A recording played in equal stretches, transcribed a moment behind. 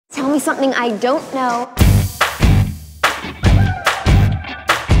Tell me something I don't know.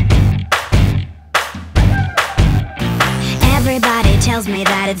 Everybody tells me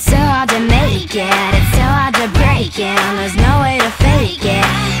that it's so hard to make it, it's so hard to break it, and there's no way to fake it.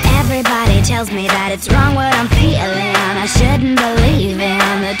 Everybody tells me that it's wrong what I'm feeling, I shouldn't believe in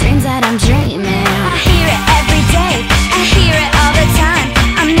the dreams that I'm dreaming. I hear it every day, I hear it all the time.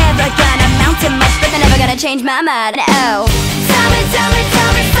 I'm never gonna amount to much, but they're never gonna change my mind. Oh, tell me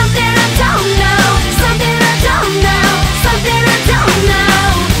something I don't know, something I don't know, something I don't know.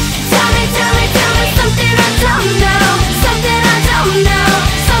 Tell me something I don't know, something I don't know,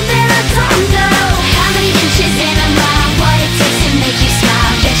 something I don't know. How many inches in a mile? What it takes to make you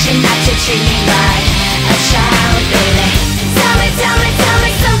smile? Get you not to treat me like a child, baby. Tell me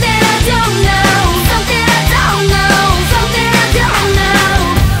something I don't know, something I don't know, something I don't know.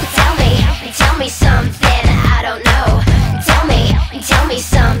 Tell me something I don't know. Tell me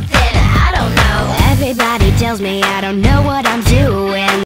something I don't know. Everybody tells me I don't know what I'm doing.